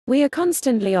We are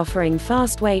constantly offering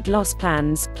fast weight loss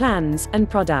plans, and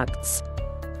products.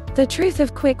 The truth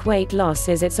of quick weight loss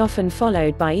is it's often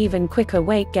followed by even quicker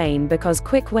weight gain because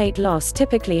quick weight loss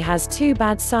typically has two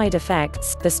bad side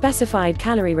effects. The specified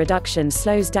calorie reduction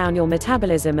slows down your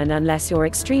metabolism, and unless you're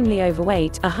extremely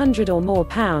overweight, 100 or more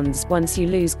pounds, once you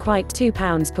lose quite 2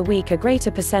 pounds per week, a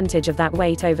greater percentage of that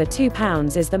weight over 2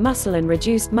 pounds is the muscle, and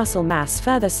reduced muscle mass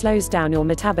further slows down your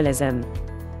metabolism.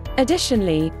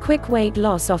 Additionally, quick weight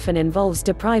loss often involves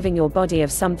depriving your body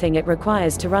of something it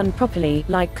requires to run properly,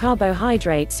 like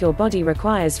carbohydrates your body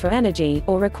requires for energy,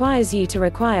 or requires you to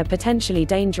require potentially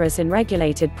dangerous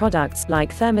unregulated products,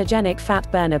 like thermogenic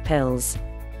fat burner pills.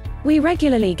 We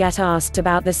regularly get asked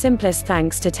about the simplest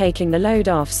thanks to taking the load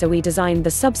off, so we designed the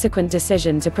subsequent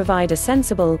decision to provide a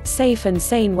sensible, safe and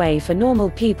sane way for normal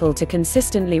people to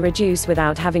consistently reduce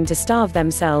without having to starve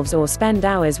themselves or spend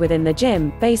hours within the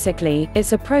gym. Basically,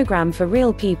 it's a program for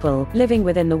real people, living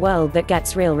within the world that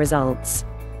gets real results.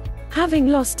 Having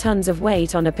lost tons of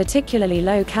weight on a particularly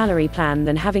low-calorie plan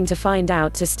than having to find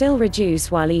out to still reduce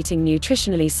while eating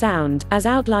nutritionally sound, as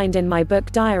outlined in my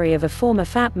book Diary of a Former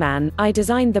Fat Man, I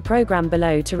designed the program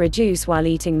below to reduce while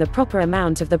eating the proper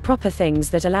amount of the proper things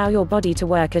that allow your body to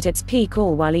work at its peak,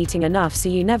 all while eating enough so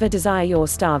you never desire you're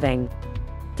starving.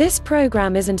 This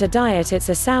program isn't a diet, it's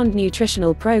a sound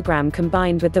nutritional program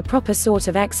combined with the proper sort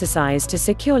of exercise to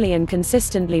securely and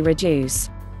consistently reduce.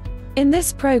 In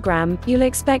this program, you'll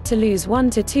expect to lose 1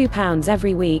 to 2 pounds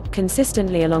every week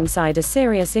consistently alongside a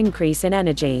serious increase in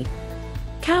energy.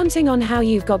 Counting on how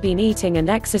you've been eating and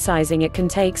exercising, it can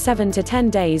take 7 to 10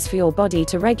 days for your body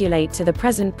to regulate to the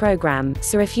present program,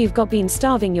 so if you've been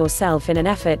starving yourself in an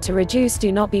effort to reduce,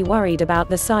 do not be worried about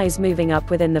the size moving up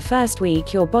within the first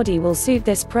week. Your body will suit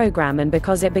this program, and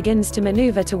because it begins to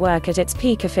maneuver to work at its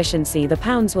peak efficiency, the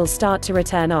pounds will start to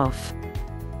return off.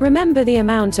 Remember, the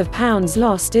amount of pounds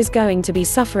lost is going to be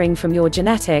suffering from your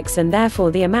genetics, and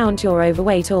therefore the amount you're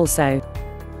overweight also.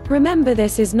 Remember,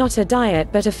 this is not a diet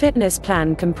but a fitness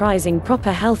plan comprising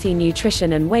proper healthy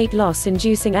nutrition and weight loss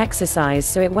inducing exercise,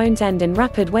 so it won't end in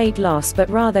rapid weight loss but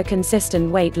rather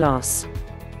consistent weight loss.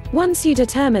 Once you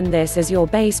determine this as your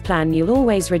base plan, you'll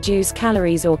always reduce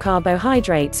calories or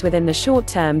carbohydrates within the short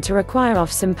term to require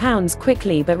off some pounds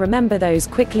quickly, but remember, those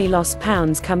quickly lost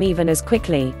pounds come even as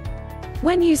quickly.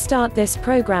 When you start this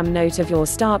program, note of your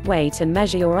start weight and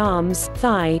measure your arms,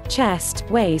 thigh, chest,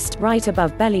 waist right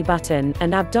above belly button,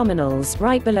 and abdominals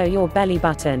right below your belly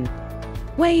button.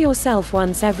 Weigh yourself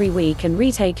once every week and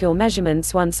retake your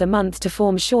measurements once a month to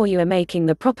form sure you are making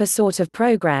the proper sort of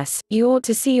progress. You ought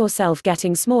to see yourself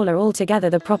getting smaller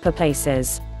altogether, the proper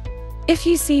places. If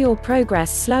you see your progress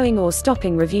slowing or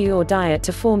stopping, review your diet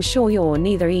to form sure you're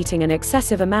neither eating an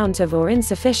excessive amount of or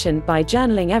insufficient by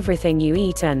journaling everything you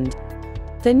eat. And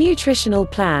the nutritional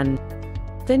plan.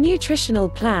 The nutritional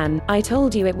plan, I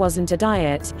told you it wasn't a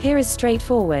diet. Here is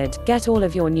straightforward. Get all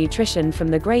of your nutrition from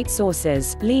the great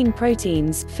sources: lean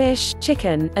proteins, fish,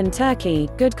 chicken, and turkey,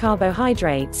 good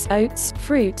carbohydrates, oats,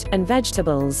 fruit, and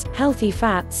vegetables, healthy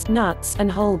fats, nuts,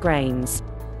 and whole grains.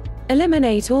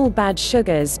 Eliminate all bad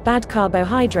sugars, bad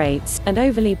carbohydrates, and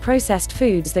overly processed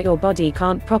foods that your body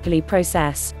can't properly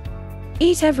process.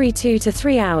 Eat every 2 to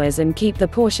 3 hours and keep the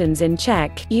portions in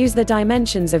check. Use the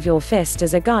dimensions of your fist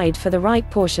as a guide for the right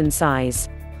portion size.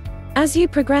 As you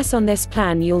progress on this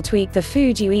plan, you'll tweak the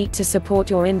food you eat to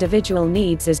support your individual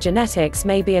needs, as genetics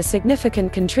may be a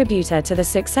significant contributor to the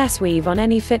success we've on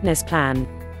any fitness plan.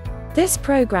 This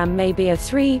program may be a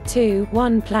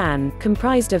 3-2-1 plan,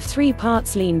 comprised of 3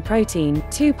 parts lean protein,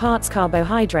 2 parts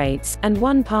carbohydrates, and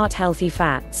 1 part healthy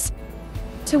fats.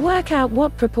 To work out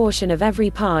what proportion of every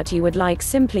part you would like,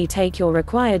 simply take your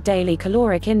required daily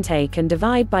caloric intake and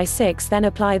divide by 6, then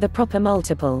apply the proper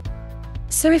multiple.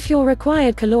 So if your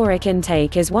required caloric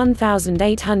intake is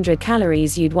 1,800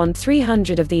 calories, you'd want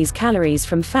 300 of these calories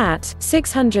from fat,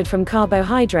 600 from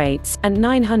carbohydrates, and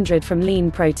 900 from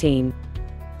lean protein.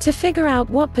 To figure out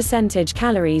what percentage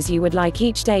calories you would like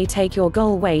each day, take your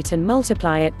goal weight and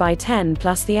multiply it by 10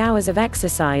 plus the hours of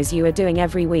exercise you are doing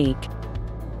every week.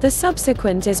 The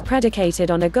subsequent is predicated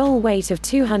on a goal weight of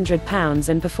 200 pounds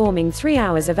and performing 3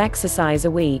 hours of exercise a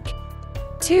week.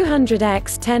 200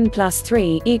 x 10 plus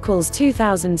 3 equals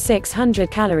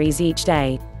 2,600 calories each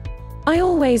day. I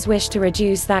always wish to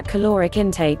reduce that caloric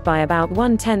intake by about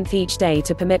 1/10 each day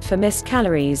to permit for missed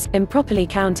calories, improperly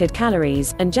counted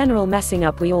calories, and general messing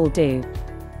up we all do.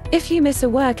 If you miss a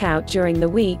workout during the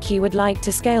week, you would like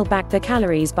to scale back the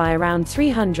calories by around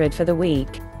 300 for the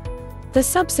week. The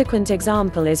subsequent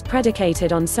example is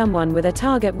predicated on someone with a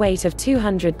target weight of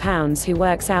 200 pounds who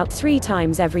works out 3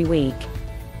 times every week.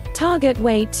 Target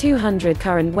weight 200.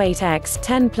 Current weight x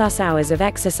 10 plus hours of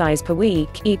exercise per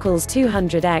week equals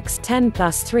 200 x 10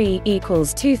 plus 3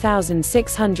 equals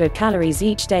 2,600 calories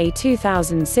each day.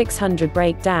 2,600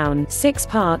 breakdown 6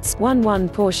 parts. 1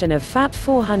 portion of fat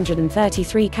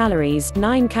 433 calories,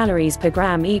 9 calories per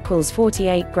gram equals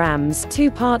 48 grams.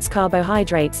 2 parts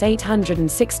carbohydrates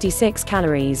 866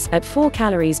 calories at 4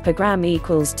 calories per gram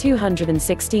equals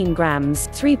 216 grams.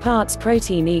 3 parts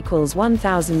protein equals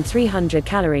 1,300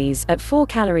 calories at 4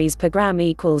 calories per gram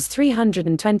equals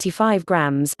 325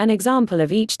 grams. An example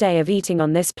of each day of eating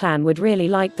on this plan would really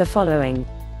like the following.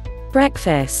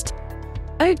 Breakfast.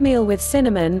 Oatmeal with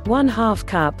cinnamon, 1/2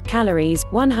 cup, calories,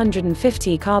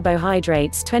 150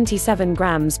 carbohydrates 27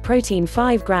 grams, protein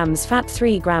 5 grams, fat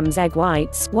 3 grams, egg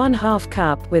whites, 1/2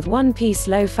 cup, with 1 piece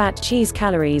low-fat cheese,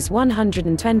 calories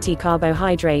 120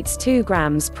 carbohydrates 2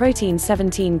 grams, protein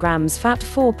 17 grams, fat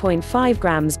 4.5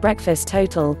 grams. Breakfast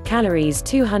total, calories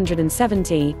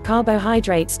 270,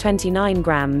 carbohydrates 29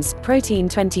 grams, protein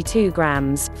 22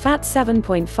 grams, fat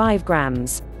 7.5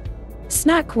 grams.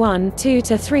 Snack 1, 2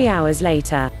 to 3 hours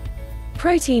later.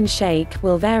 Protein shake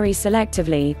will vary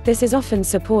selectively. This is often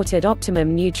supported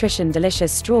optimum nutrition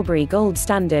delicious strawberry gold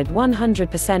standard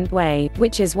 100% whey,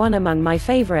 which is one among my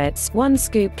favorites. 1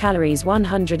 scoop, calories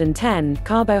 110,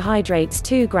 carbohydrates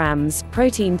 2 grams,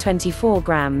 protein 24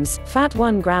 grams, fat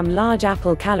 1 gram. Large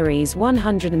apple, calories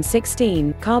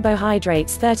 116,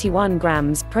 carbohydrates 31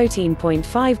 grams, protein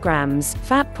 0.5 grams,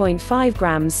 fat 0.5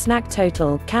 grams. Snack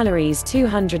total, calories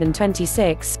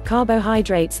 226,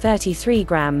 carbohydrates 33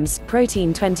 grams, protein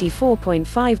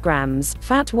 24.5 grams,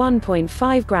 fat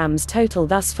 1.5 grams. Total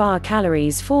thus far,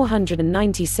 calories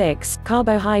 496,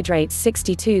 carbohydrates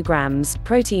 62 grams,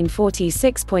 protein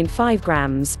 46.5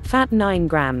 grams, fat 9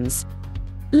 grams.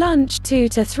 Lunch 2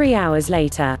 to 3 hours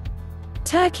later.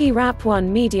 Turkey wrap,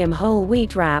 1 medium whole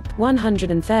wheat wrap,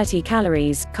 130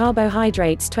 calories,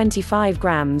 carbohydrates 25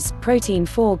 grams, protein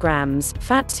 4 grams,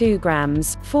 fat 2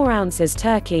 grams, 4 ounces.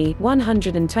 Turkey,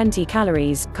 120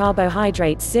 calories,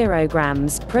 carbohydrates 0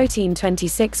 grams, protein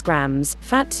 26 grams,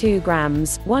 fat 2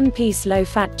 grams, 1 piece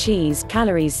low-fat cheese,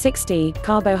 calories 60,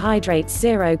 carbohydrates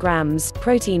 0 grams,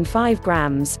 protein 5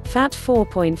 grams, fat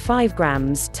 4.5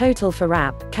 grams. Total for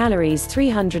wrap, calories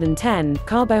 310,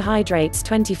 carbohydrates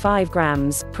 25 grams,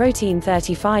 protein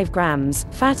 35 grams,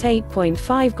 fat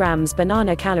 8.5 grams.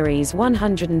 Banana, calories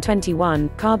 121,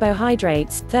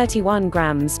 carbohydrates 31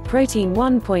 grams, protein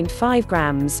 1.5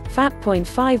 grams, fat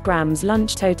 0.5 grams.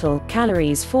 Lunch total,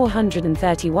 calories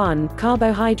 431,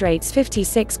 carbohydrates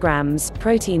 56 grams,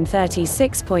 protein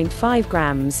 36.5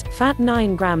 grams, fat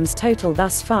 9 grams. Total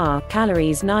thus far,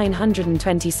 calories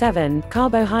 927,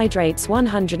 carbohydrates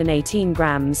 118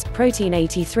 grams, protein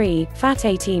 83, fat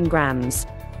 18 grams.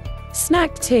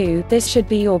 Snack 2, this should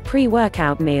be your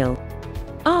pre-workout meal.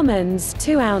 Almonds,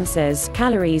 2 ounces,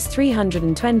 calories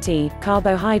 320,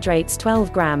 carbohydrates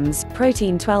 12 grams,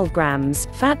 protein 12 grams,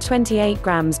 fat 28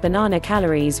 grams. Banana,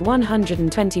 calories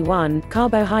 121,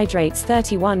 carbohydrates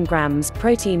 31 grams,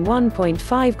 protein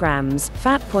 1.5 grams,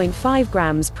 fat 0.5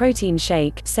 grams. Protein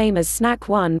shake, same as snack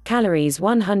 1, calories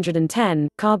 110,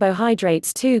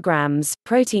 carbohydrates 2 grams,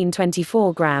 protein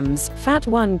 24 grams, fat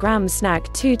 1 gram.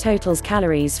 Snack 2 totals,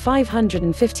 calories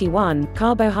 551,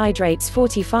 carbohydrates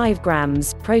 45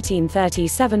 grams, protein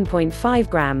 37.5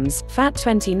 grams, fat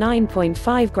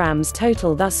 29.5 grams.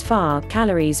 Total thus far,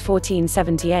 calories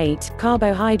 1478,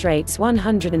 carbohydrates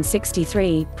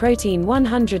 163, protein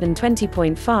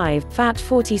 120.5, fat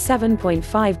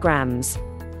 47.5 grams.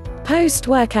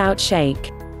 Post-workout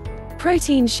shake.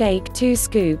 Protein shake, 2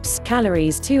 scoops,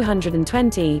 calories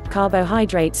 220,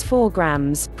 carbohydrates 4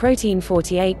 grams, protein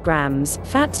 48 grams,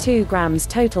 fat 2 grams.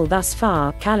 Total thus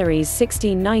far, calories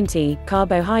 1690,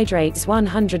 carbohydrates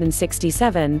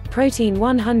 167, protein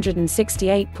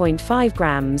 168.5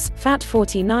 grams, fat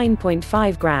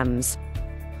 49.5 grams.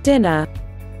 Dinner.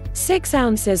 6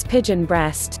 ounces pigeon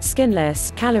breast,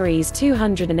 skinless, calories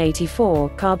 284,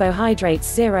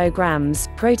 carbohydrates 0 grams,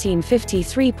 protein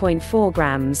 53.4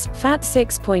 grams, fat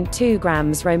 6.2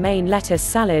 grams. Romaine lettuce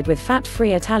salad with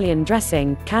fat-free Italian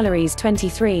dressing, calories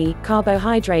 23,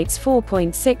 carbohydrates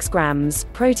 4.6 grams,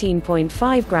 protein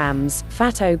 0.5 grams,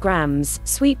 fat 0 grams.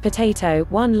 Sweet potato,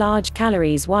 1 large,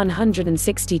 calories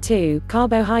 162,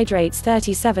 carbohydrates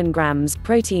 37 grams,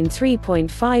 protein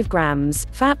 3.5 grams,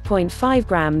 fat 0.5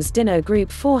 grams. Dinner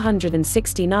group,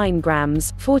 469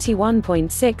 grams,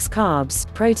 41.6 carbs,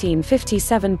 protein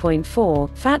 57.4,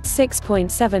 fat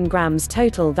 6.7 grams.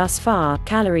 Total thus far,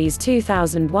 calories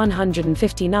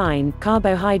 2,159,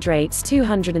 carbohydrates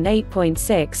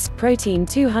 208.6, protein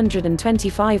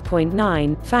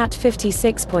 225.9, fat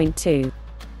 56.2.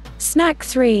 Snack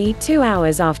 3, 2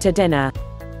 hours after dinner.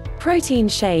 Protein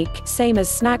shake, same as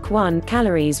snack 1,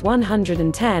 calories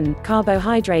 110,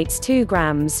 carbohydrates 2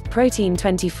 grams, protein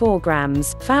 24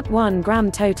 grams, fat 1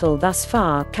 gram total thus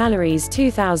far, calories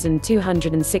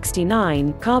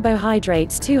 2,269,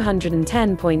 carbohydrates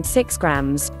 210.6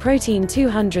 grams, protein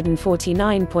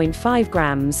 249.5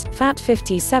 grams, fat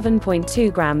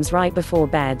 57.2 grams right before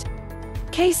bed.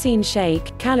 Casein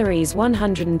shake, calories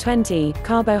 120,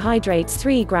 carbohydrates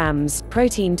 3 grams,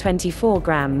 protein 24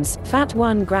 grams, fat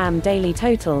 1 gram daily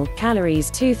total, calories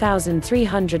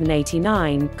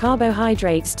 2,389,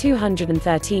 carbohydrates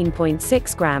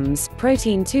 213.6 grams,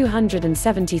 protein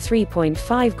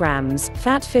 273.5 grams,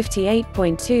 fat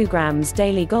 58.2 grams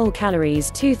daily goal, calories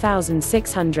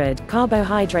 2,600,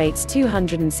 carbohydrates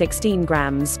 216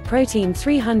 grams, protein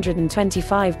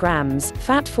 325 grams,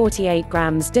 fat 48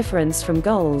 grams. Difference from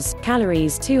goals,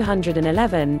 calories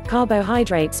 211,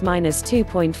 carbohydrates minus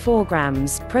 2.4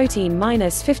 grams, protein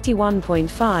minus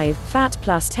 51.5, fat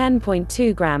plus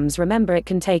 10.2 grams. Remember, it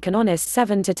can take an honest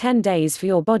 7 to 10 days for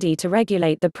your body to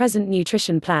regulate the present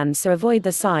nutrition plan, so avoid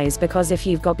the size, because if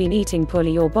you've been eating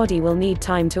poorly, your body will need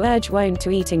time to won't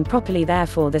to eating properly,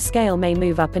 therefore the scale may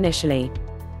move up initially.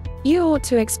 You ought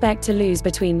to expect to lose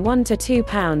between 1 to 2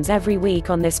 pounds every week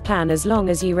on this plan as long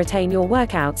as you retain your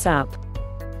workouts up.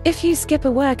 If you skip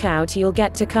a workout, you'll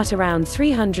get to cut around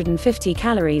 350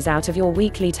 calories out of your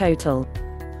weekly total.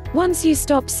 Once you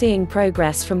stop seeing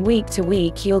progress from week to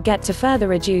week, you'll get to further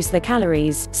reduce the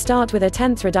calories. Start with a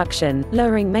 1/10 reduction,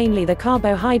 lowering mainly the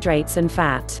carbohydrates and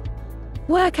fat.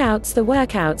 Workouts. The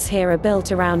workouts here are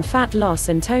built around fat loss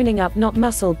and toning up, not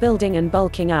muscle building and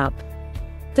bulking up.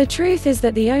 The truth is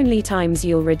that the only times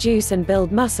you'll reduce and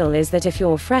build muscle is that if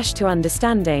you're fresh to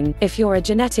understanding, if you're a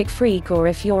genetic freak, or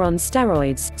if you're on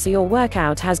steroids, so your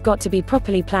workout has got to be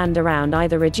properly planned around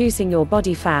either reducing your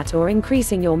body fat or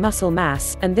increasing your muscle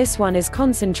mass, and this one is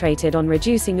concentrated on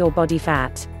reducing your body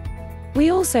fat. We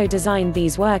also designed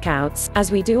these workouts,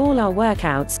 as we do all our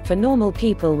workouts, for normal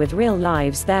people with real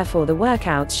lives, therefore the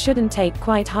workouts shouldn't take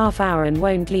quite half hour and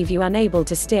won't leave you unable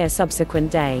to steer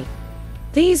subsequent day.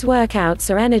 These workouts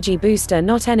are energy booster,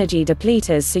 not energy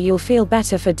depleters, so you'll feel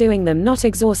better for doing them, not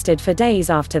exhausted for days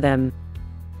after them.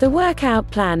 The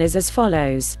workout plan is as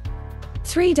follows.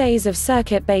 3 days of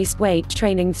circuit-based weight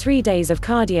training, 3 days of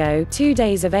cardio, 2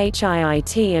 days of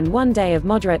HIIT and 1 day of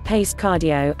moderate-paced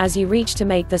cardio. As you reach to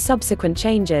make the subsequent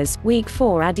changes, week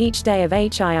 4 add each day of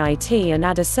HIIT and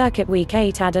add a circuit, week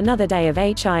 8 add another day of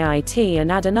HIIT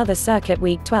and add another circuit,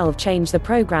 week 12 change the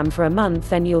program for a month,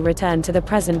 then you'll return to the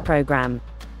present program.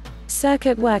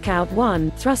 Circuit workout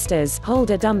 1, thrusters.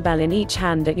 Hold a dumbbell in each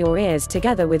hand at your ears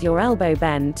together with your elbow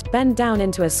bent, bend down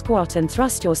into a squat and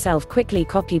thrust yourself quickly,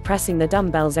 copy pressing the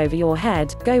dumbbells over your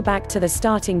head, go back to the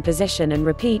starting position and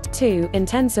repeat. 2,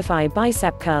 intensify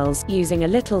bicep curls, using a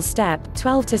little step,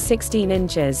 12 to 16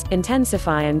 inches,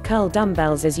 intensify and curl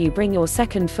dumbbells as you bring your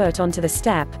second foot onto the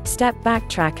step,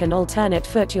 backtrack and alternate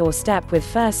foot your step with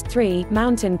first. 3,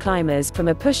 mountain climbers. From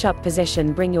a push-up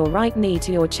position, bring your right knee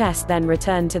to your chest, then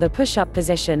return to the push-up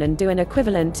position and do an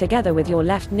equivalent together with your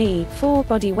left knee. 4,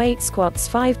 body weight squats.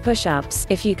 5, push-ups.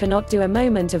 If you cannot do a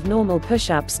moment of normal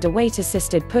push-ups, do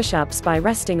weight-assisted push-ups by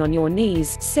resting on your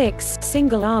knees. 6,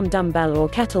 single arm dumbbell or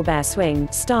kettlebell swing.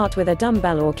 Start with a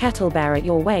dumbbell or kettlebell at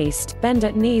your waist, bend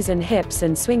at knees and hips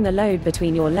and swing the load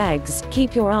between your legs.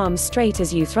 Keep your arms straight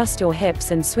as you thrust your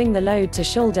hips and swing the load to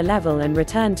shoulder level and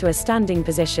return to a standing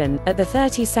position. At the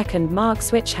 30-second mark,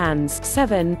 switch hands.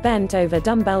 7, bent over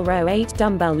dumbbell row. 8,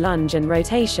 dumbbell lunge and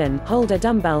rotation. Hold a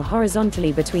dumbbell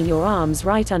horizontally between your arms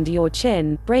right under your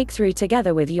chin, break through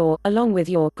together with your, along with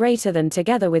your, greater than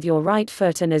together with your right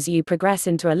foot, and as you progress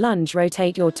into a lunge,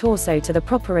 rotate your torso to the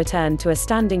proper return to a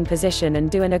standing position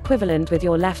and do an equivalent with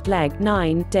your left leg.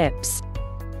 9, dips.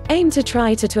 Aim to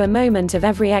try to do a moment of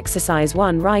every exercise,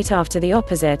 one right after the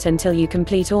opposite, until you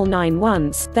complete all 9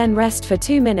 once, then rest for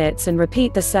 2 minutes and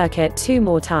repeat the circuit 2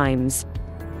 more times.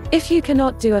 If you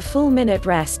cannot do a full minute,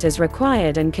 rest as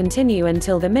required and continue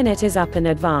until the minute is up and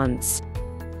advance.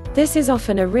 This is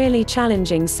often a really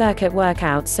challenging circuit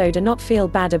workout, so do not feel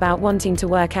bad about wanting to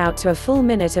work out to a full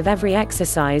minute of every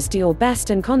exercise. Do your best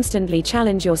and constantly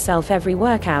challenge yourself every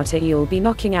workout, and you'll be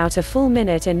knocking out a full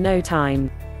minute in no time.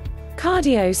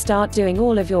 Cardio. Start doing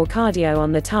all of your cardio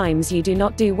on the times you do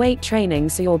not do weight training,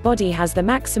 so your body has the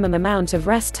maximum amount of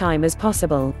rest time as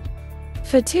possible.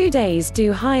 For 2 days,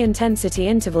 do high-intensity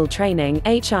interval training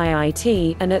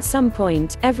 (HIIT), and at some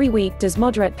point every week does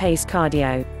moderate-paced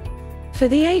cardio. For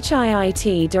the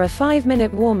HIIT, do a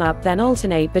 5-minute warm-up, then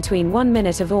alternate between 1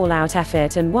 minute of all-out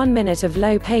effort and 1 minute of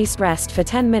low-paced rest for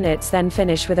 10 minutes, then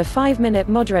finish with a 5-minute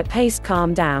moderate-paced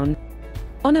calm down.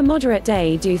 On a moderate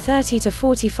day, do 30 to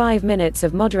 45 minutes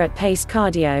of moderate paced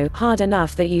cardio, hard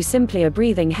enough that you simply are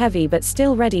breathing heavy but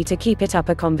still ready to keep it up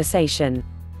a conversation.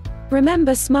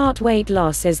 Remember, smart weight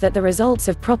loss is that the results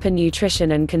of proper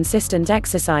nutrition and consistent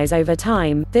exercise over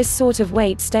time. This sort of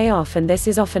weight stay off, and this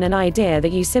is often an idea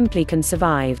that you simply can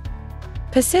survive.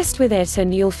 Persist with it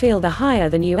and you'll feel the higher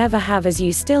than you ever have as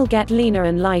you still get leaner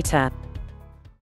and lighter.